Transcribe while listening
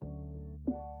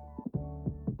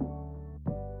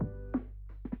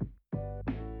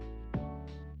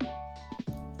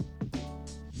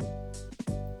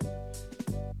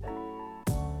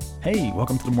Hey,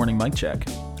 welcome to the Morning Mic Check.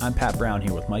 I'm Pat Brown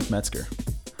here with Mike Metzger.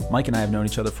 Mike and I have known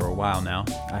each other for a while now.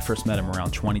 I first met him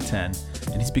around 2010,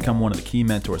 and he's become one of the key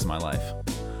mentors in my life.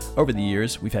 Over the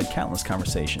years, we've had countless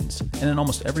conversations, and in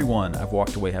almost every one, I've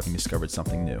walked away having discovered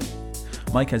something new.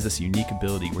 Mike has this unique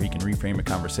ability where he can reframe a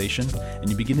conversation, and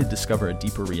you begin to discover a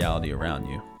deeper reality around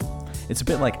you. It's a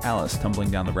bit like Alice tumbling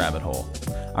down the rabbit hole.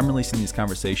 I'm releasing these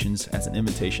conversations as an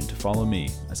invitation to follow me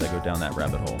as I go down that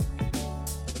rabbit hole.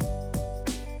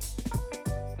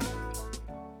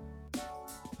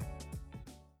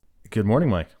 Good morning,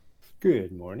 Mike.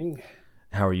 Good morning.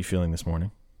 How are you feeling this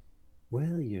morning?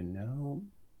 Well, you don't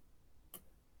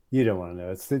want to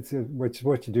know. It's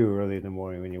what you do early in the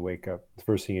morning when you wake up. The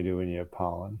first thing you do when you have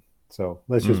pollen. So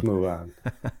let's just move on.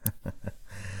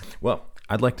 Well,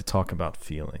 I'd like to talk about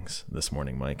feelings this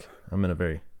morning, Mike. I'm in a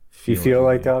very You feel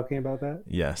like talking about that?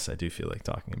 Yes, I do feel like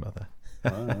talking about that.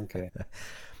 Oh, okay.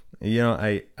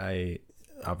 I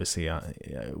obviously,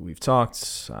 we've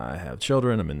talked. I have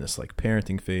children. I'm in this like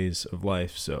parenting phase of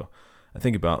life, so I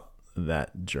think about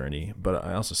that journey. But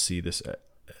I also see this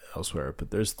elsewhere.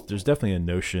 But there's definitely a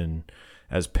notion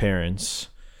as parents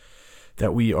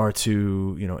that we are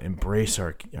to embrace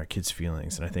our kids'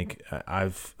 feelings, and I think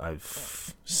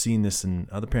I've seen this in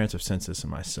other parents. I've sensed this in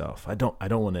myself. I don't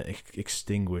want to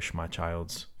extinguish my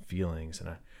child's feelings, and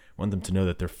I want them to know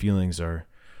that their feelings are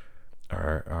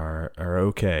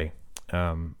okay.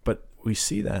 But we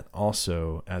see that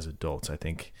also as adults. I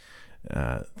think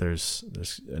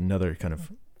there's another kind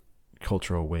of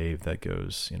cultural wave that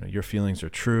goes, your feelings are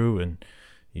true and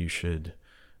you should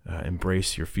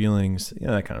embrace your feelings,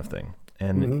 that kind of thing.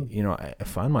 And, I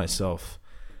find myself,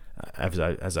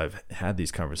 as I've had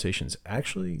these conversations,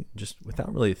 actually just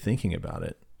without really thinking about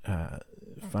it,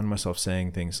 find myself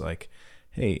saying things like,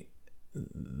 hey,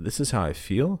 this is how I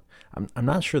feel. I'm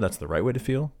not sure that's the right way to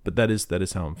feel, but that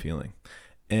is how I'm feeling.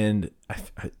 And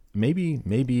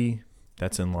maybe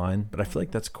that's in line, but I feel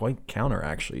like that's quite counter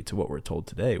actually to what we're told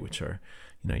today, which are,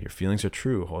 your feelings are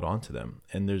true, hold on to them.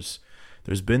 And there's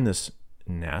been this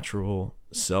natural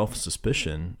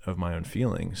self-suspicion of my own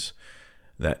feelings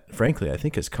that frankly I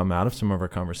think has come out of some of our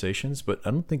conversations, but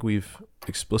I don't think we've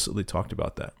explicitly talked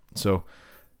about that. So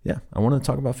yeah, I want to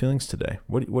talk about feelings today.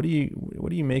 What do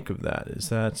you make of that? Is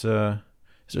there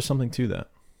something to that?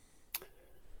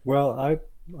 Well,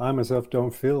 I myself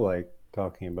don't feel like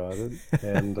talking about it,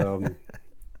 and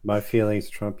my feelings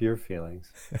trump your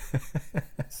feelings.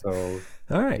 So,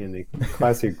 All right. in the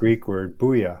classic Greek word,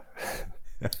 booyah.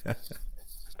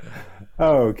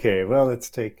 Okay, well,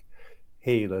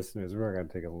 hey, listeners, we're going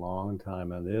to take a long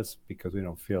time on this because we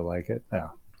don't feel like it.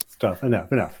 Now, stop,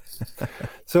 enough.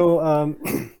 So,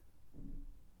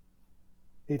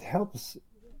 it helps.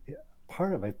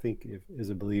 Part of, I think, as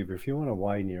a believer, if you want to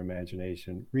widen your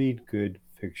imagination, read good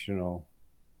fictional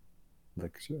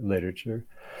literature.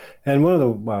 And one of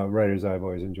the writers I've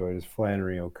always enjoyed is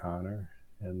Flannery O'Connor,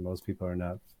 and most people are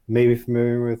not maybe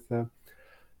familiar with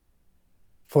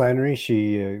Flannery.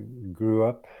 She grew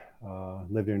up,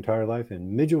 lived her entire life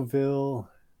in Midgeville,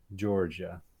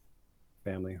 Georgia,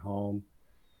 family home.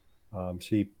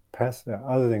 She passed,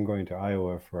 other than going to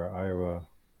Iowa for Iowa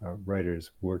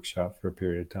writers workshop for a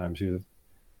period of time. It's a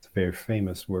very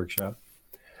famous workshop.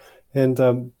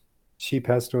 And she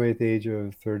passed away at the age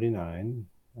of 39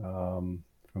 from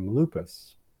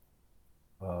lupus.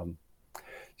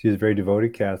 She was a very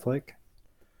devoted Catholic.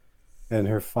 And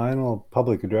her final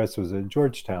public address was at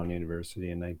Georgetown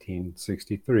University in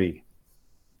 1963.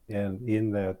 And in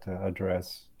that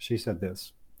address, she said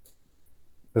this: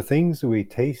 "The things we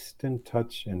taste and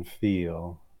touch and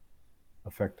feel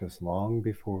affect us long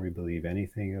before we believe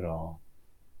anything at all.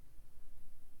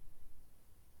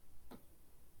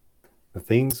 The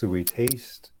things that we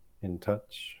taste and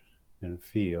touch and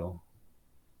feel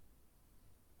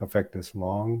affect us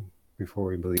long before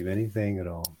we believe anything at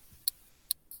all."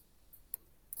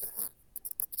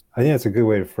 I think that's a good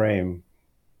way to frame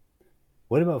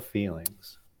what about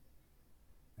feelings.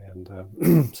 And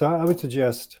so I would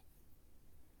suggest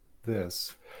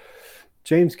this.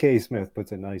 James K. Smith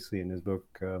puts it nicely in his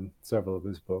book, several of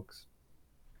his books.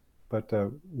 But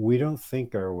we don't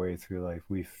think our way through life.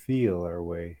 We feel our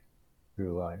way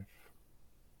through life.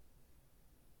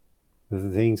 The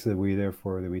things that we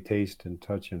taste and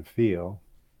touch and feel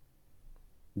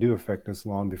do affect us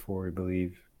long before we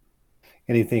believe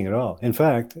anything at all. In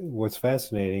fact, what's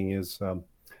fascinating is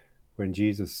when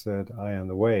Jesus said, "I am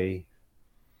the way,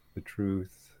 the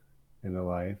truth, and the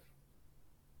life,"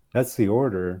 that's the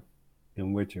order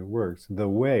in which it works. The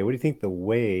way, what do you think the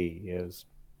way is?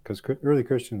 Because early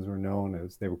Christians were known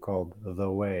as, they were called the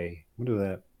way. What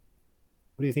do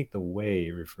you think the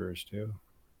way refers to?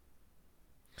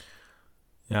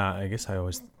 Yeah, I guess I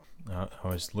always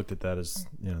looked at that as,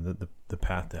 the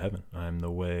path to heaven. I'm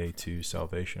the way to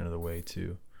salvation, or the way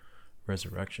to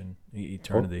resurrection, Oh,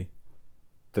 eternity.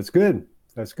 that's good.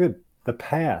 That's good. The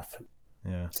path.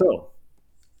 Yeah. So,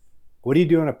 what do you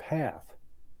do on a path?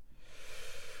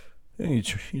 You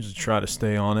just try to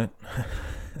stay on it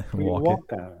and Well, you walk it.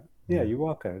 walk on it. Yeah, Yeah. you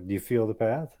walk on it. Do you feel the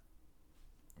path?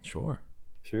 Sure.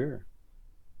 Sure.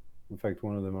 In fact,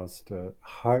 one of the most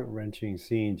heart-wrenching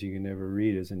scenes you can ever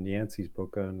read is in Yancey's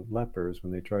book on lepers,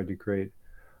 when they tried to create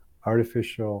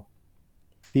artificial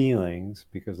feelings,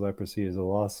 because leprosy is a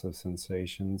loss of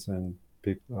sensations, and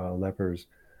lepers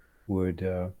would,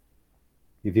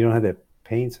 if you don't have that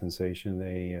pain sensation,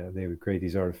 they would create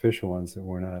these artificial ones that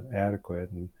were not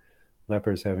adequate, and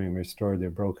lepers, having restored their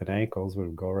broken ankles,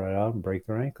 would go right out and break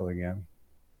their ankle again,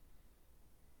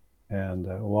 and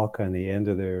walk on the end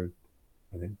of their,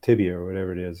 I think, tibia or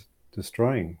whatever it is,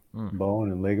 destroying Mm.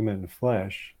 bone and ligament and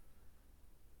flesh,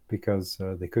 because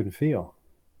they couldn't feel.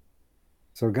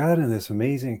 So God, in this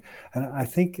amazing, and I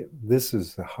think this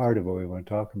is the heart of what we want to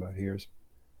talk about here, is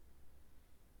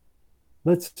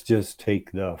let's just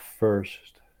take the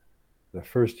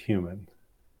first human,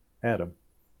 Adam.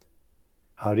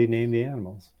 How do you name the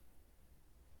animals?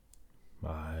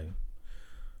 I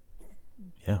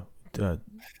Yeah. Uh,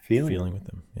 Feeling Feeling them. with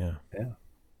them. Yeah.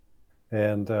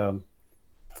 Yeah. And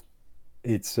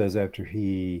it says after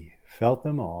he felt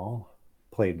them all,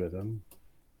 played with them,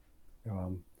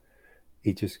 um,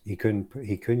 he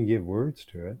couldn't give words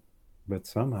to it, but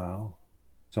somehow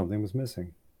something was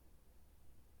missing.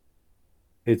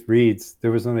 It reads, there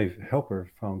was not a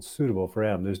helper found suitable for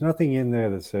Adam. There's nothing in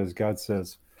there that says, God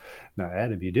says, now,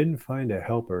 Adam, you didn't find a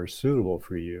helper suitable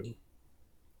for you.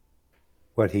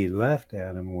 What he left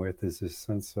Adam with is this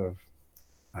sense of,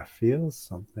 I feel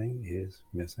something is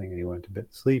missing. And he went to bed,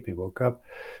 sleep. He woke up.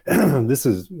 This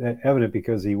is evident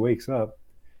because he wakes up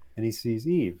and he sees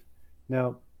Eve.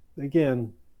 Now,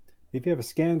 again, if you have a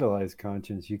scandalized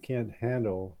conscience, you can't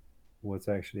handle what's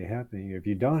actually happening. If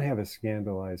you don't have a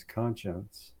scandalized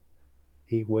conscience,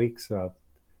 he wakes up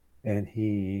and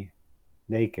he,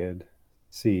 naked,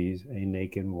 sees a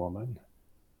naked woman.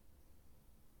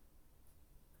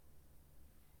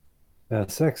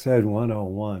 Sex Ed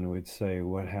 101 would say,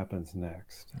 what happens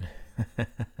next?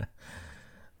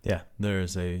 Yeah.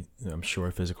 There's I'm sure,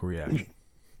 a physical reaction.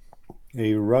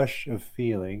 A rush of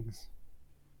feelings,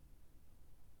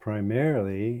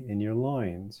 primarily in your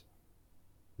loins,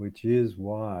 which is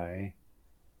why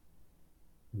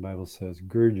the Bible says,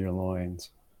 gird your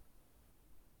loins.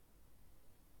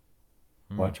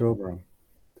 Mm. Watch over them.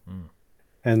 Mm.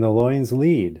 And the loins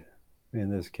lead in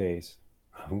this case.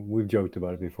 We've joked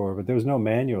about it before, but there's no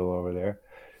manual over there.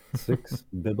 6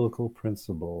 biblical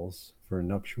principles for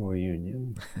nuptial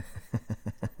union.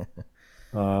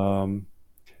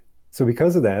 So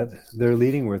because of that, they're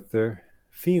leading with their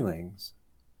feelings,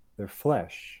 their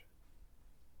flesh.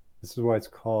 This is why it's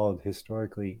called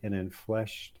historically an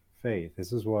enfleshed faith.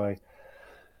 This is why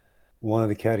one of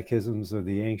the catechisms of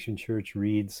the ancient church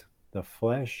reads, the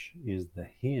flesh is the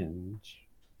hinge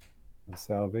of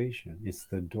salvation. It's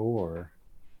the door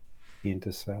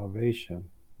into salvation.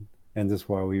 And this is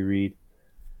why we read,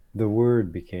 the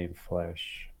word became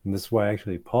flesh. And this is why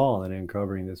actually Paul, in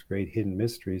uncovering this great hidden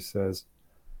mystery, says,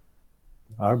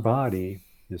 our body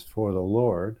is for the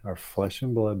Lord, our flesh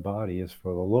and blood body is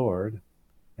for the Lord,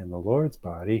 and the Lord's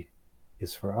body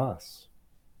is for us.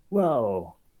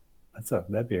 Whoa,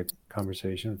 that'd be a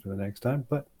conversation for the next time.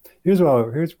 But here's where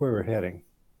we're heading.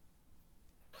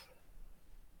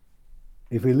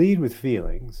 If we lead with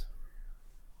feelings,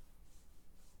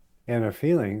 and our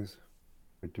feelings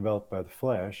are developed by the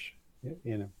flesh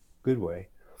in a good way,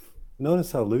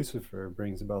 notice how Lucifer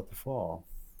brings about the fall.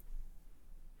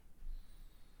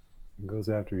 He goes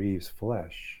after Eve's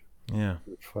flesh. Yeah.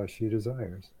 The flesh he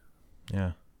desires.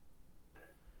 Yeah.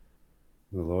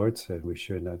 The Lord said we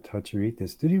should not touch or eat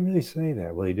this. Did he really say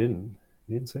that? Well, he didn't.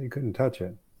 He didn't say he couldn't touch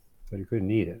it. He said he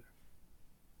couldn't eat it.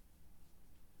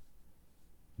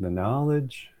 The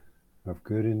knowledge of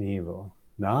good and evil.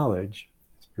 Knowledge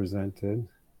is presented,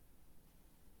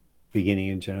 beginning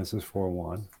in Genesis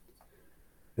 4:1,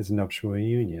 as nuptial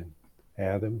union.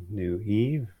 Adam knew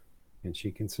Eve, and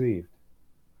she conceived.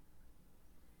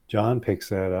 John picks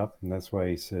that up, and that's why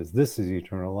he says, this is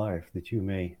eternal life, that you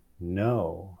may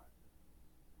know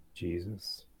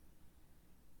Jesus.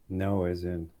 Know as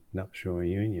in nuptial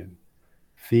union.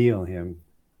 Feel him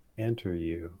enter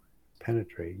you,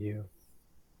 penetrate you.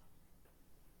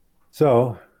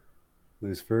 So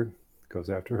Lucifer goes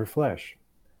after her flesh.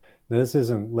 Now, this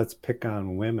isn't let's pick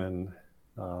on women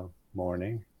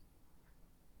morning.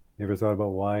 You ever thought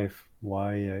about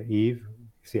why Eve?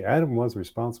 See, Adam was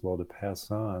responsible to pass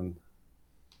on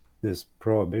this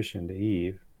prohibition to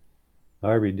Eve.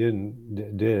 However, he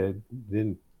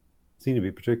didn't seem to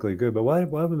be particularly good. But why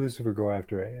would Lucifer go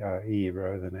after Eve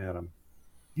rather than Adam?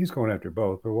 He was going after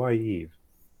both, but why Eve?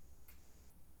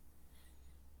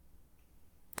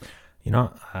 You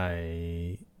know,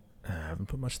 I haven't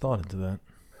put much thought into that.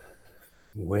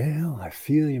 Well, I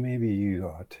feel maybe you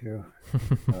ought to.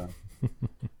 Uh,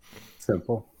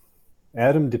 Simple.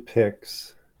 Adam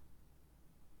depicts,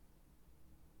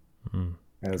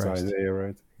 as Christ. Isaiah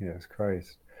writes, yes,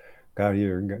 Christ. God,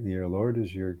 your Lord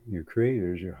is your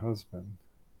creator, is your husband.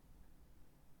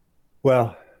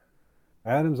 Well,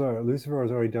 Lucifer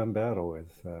has already done battle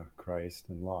with Christ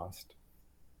and lost.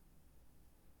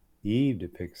 Eve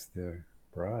depicts the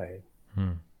bride.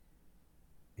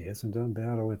 He hasn't done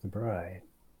battle with the bride.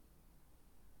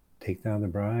 Take down the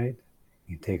bride,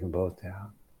 you take them both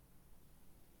down.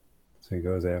 So he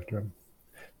goes after them.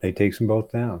 He takes them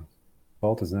both down.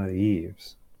 Fault is not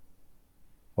Eve's.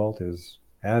 Fault is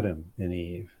Adam and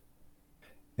Eve.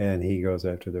 And he goes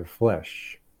after their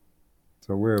flesh.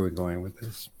 So where are we going with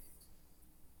this?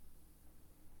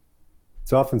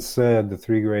 It's often said the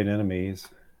three great enemies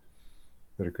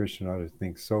that a Christian ought to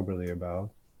think soberly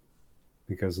about,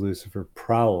 because Lucifer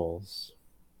prowls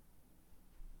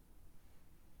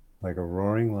like a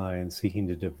roaring lion seeking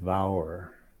to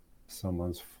devour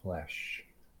someone's flesh.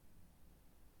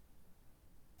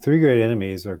 Three great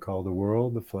enemies are called the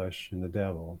world, the flesh, and the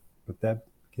devil, but that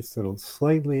gets a little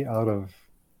slightly out of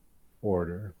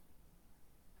order,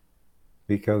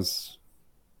 because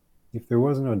if there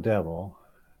was no devil,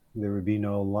 there would be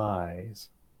no lies,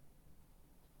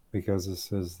 because it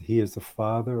says he is the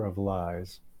father of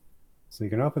lies. So you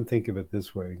can often think of it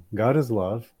this way: God is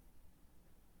love.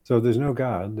 So if there's no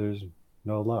God, there's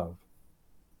no love.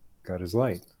 God is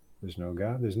light. There's no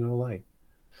God, there's no light.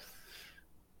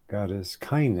 God is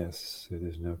kindness. If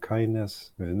there's no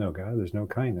kindness, there's no God, there's no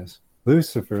kindness.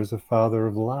 Lucifer is the father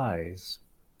of lies.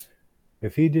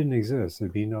 If he didn't exist,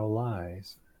 there'd be no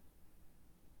lies.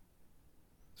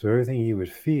 So everything you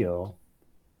would feel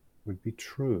would be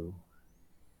true.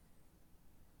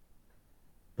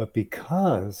 But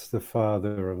because the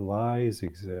father of lies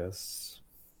exists,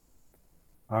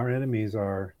 our enemies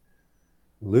are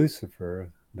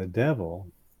Lucifer, the devil,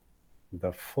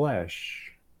 the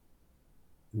flesh,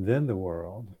 then the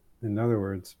world. In other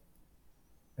words,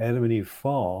 Adam and Eve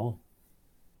fall,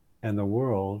 and the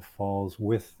world falls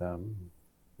with them.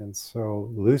 And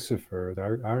so Lucifer,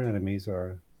 our enemies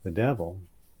are the devil,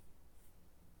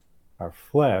 our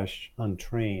flesh,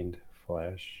 untrained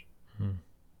flesh, and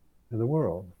the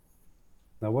world.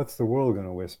 Now, what's the world going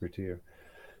to whisper to you?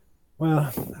 Well,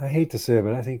 I hate to say it,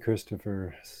 but I think Christian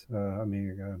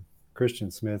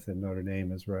Smith at Notre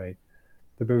Dame is right.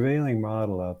 The prevailing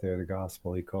model out there, the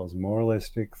gospel, he calls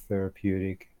moralistic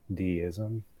therapeutic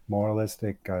deism.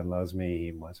 Moralistic, God loves me,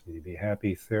 he wants me to be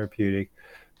happy. Therapeutic,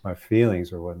 my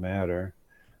feelings are what matter.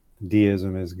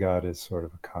 Deism is God is sort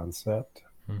of a concept.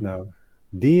 Now,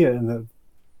 the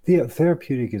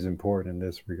therapeutic is important in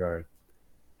this regard.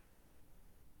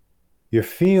 Your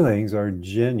feelings are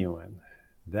genuine.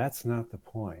 That's not the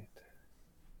point.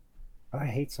 I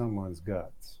hate someone's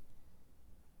guts.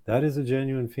 That is a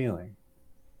genuine feeling.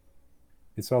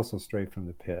 It's also straight from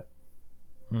the pit.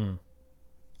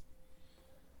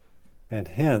 And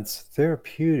hence,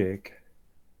 therapeutic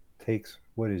takes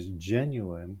what is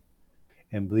genuine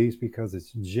and believes because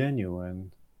it's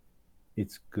genuine,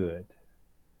 it's good.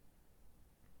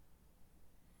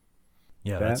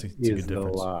 Yeah, That that's a is good the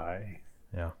difference. lie.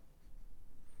 Yeah.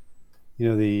 You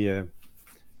know, the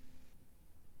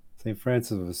St.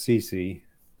 Francis of Assisi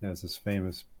has this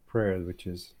famous prayer, which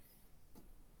is,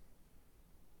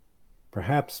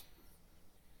 perhaps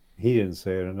he didn't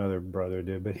say it, another brother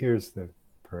did, but here's the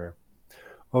prayer.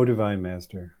 O Divine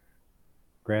Master,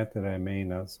 grant that I may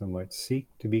not so much seek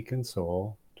to be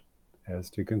consoled as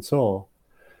to console,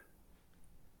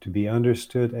 to be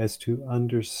understood as to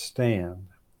understand.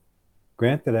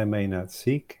 Grant that I may not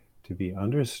seek to be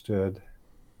understood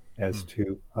as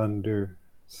to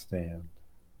understand.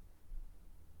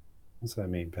 What's that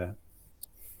mean, Pat?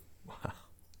 Wow.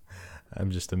 I'm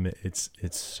just it's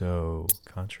so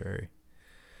contrary.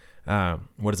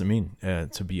 What does it mean?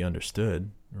 To be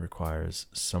understood requires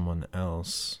someone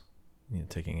else,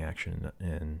 taking action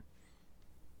and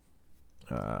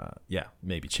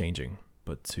maybe changing.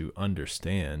 But to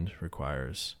understand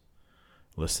requires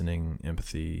listening,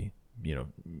 empathy,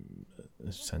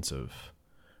 a sense of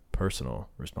personal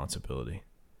responsibility.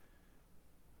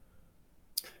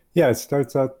 Yeah, it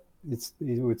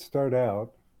would start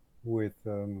out with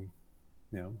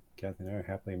Kathy and I are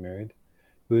happily married.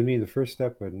 It would mean the first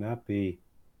step would not be,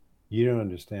 you don't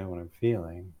understand what I'm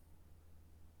feeling,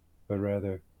 but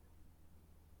rather,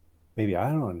 maybe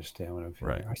I don't understand what I'm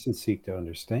feeling. Right. I should seek to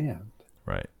understand.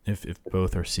 Right. If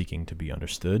both are seeking to be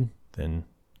understood, then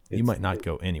you It's might not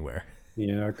go anywhere.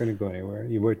 You're not going to go anywhere.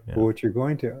 Yeah. What you're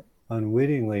going to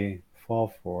unwittingly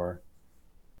fall for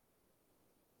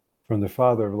from the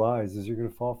father of lies is you're going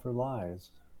to fall for lies,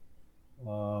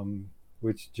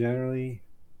 which generally,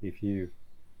 if you,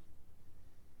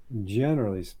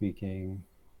 generally speaking,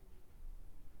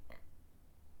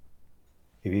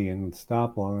 if you can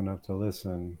stop long enough to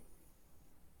listen,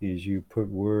 is you put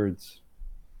words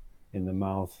in the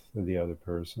mouth of the other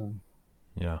person.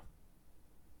 Yeah.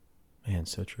 Man,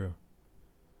 so true.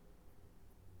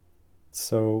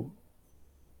 So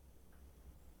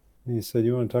you said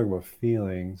you want to talk about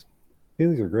feelings.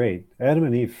 Feelings are great. Adam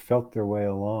and Eve felt their way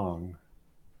along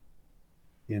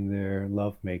in their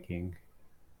lovemaking.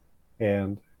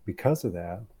 And because of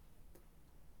that,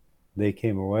 they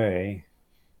came away.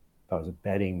 If I was a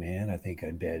betting man, I think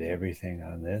I'd bet everything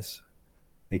on this.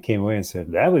 They came away and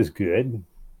said, that was good.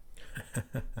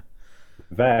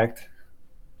 In fact,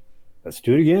 let's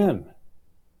do it again.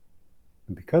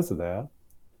 And because of that,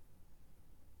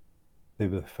 they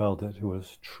felt it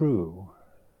was true.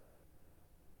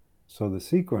 So the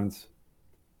sequence,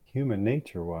 human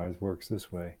nature wise, works this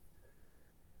way.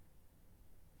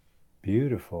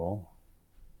 Beautiful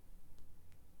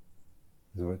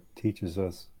is what teaches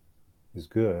us is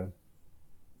good,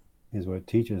 is what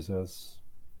teaches us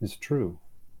is true.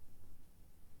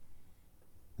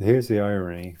 Here's the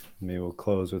irony. Maybe we'll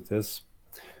close with this.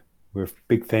 We're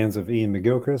big fans of Ian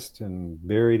McGilchrist, and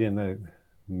buried in the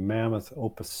mammoth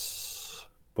opus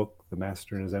book, The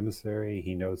Master and His Emissary,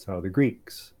 he notes how the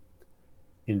Greeks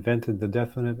invented the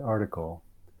definite article,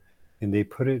 and they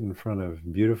put it in front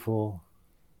of beautiful,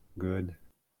 good,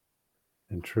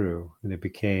 and true, and it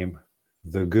became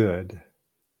the good,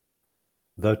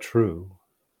 the true,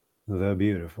 the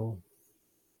beautiful,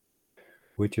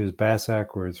 which is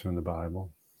bass-backwards from the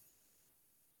Bible.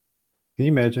 Can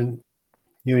you imagine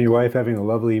you and your wife having a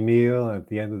lovely meal, and at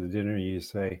the end of the dinner you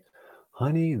say,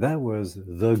 honey, that was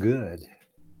the good.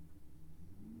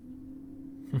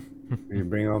 You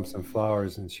bring home some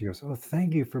flowers and she goes, oh,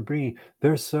 thank you for bringing,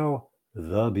 they're so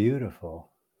the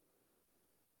beautiful.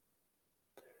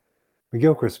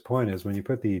 McGilchrist's point is when you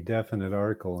put the definite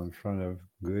article in front of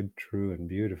good, true, and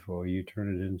beautiful, you turn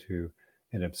it into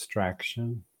an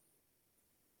abstraction.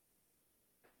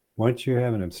 Once you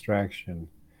have an abstraction,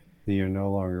 then you're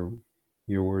no longer,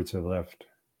 your words have left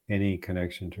any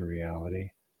connection to reality.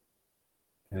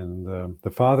 And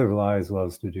the father of lies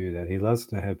loves to do that. He loves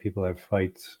to have people have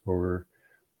fights over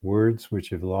words which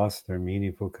have lost their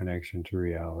meaningful connection to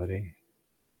reality.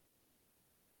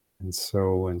 And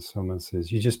so when someone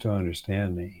says, you just don't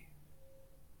understand me,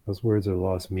 those words have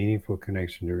lost meaningful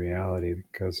connection to reality,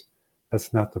 because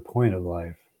that's not the point of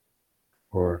life.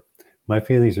 Or my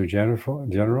feelings are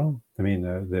general. I mean,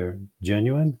 they're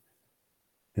genuine.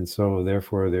 And so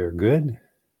therefore they're good.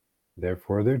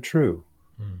 Therefore they're true.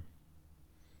 Mm.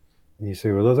 And you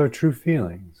say, well, those are true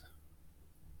feelings.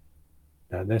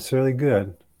 Not necessarily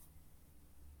good.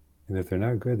 And if they're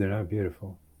not good, they're not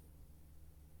beautiful.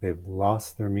 They've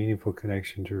lost their meaningful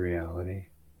connection to reality.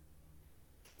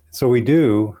 So we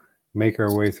do make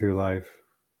our way through life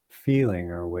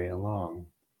feeling our way along.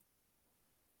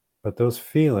 But those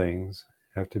feelings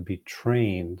have to be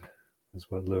trained, is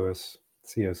what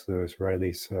C.S. Lewis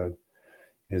rightly said,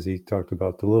 as he talked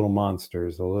about the little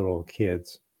monsters, the little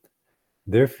kids.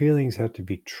 Their feelings have to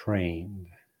be trained.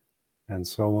 And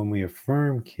so when we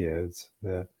affirm kids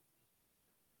that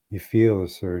you feel a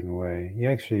certain way, you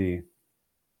actually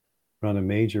run a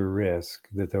major risk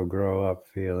that they'll grow up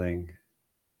feeling,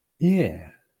 yeah,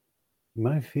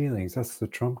 my feelings, that's the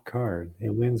trump card.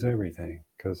 It wins everything,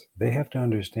 because they have to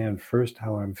understand first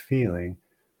how I'm feeling,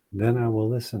 then I will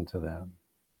listen to them.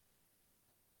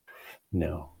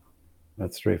 No,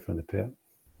 that's straight from the pit.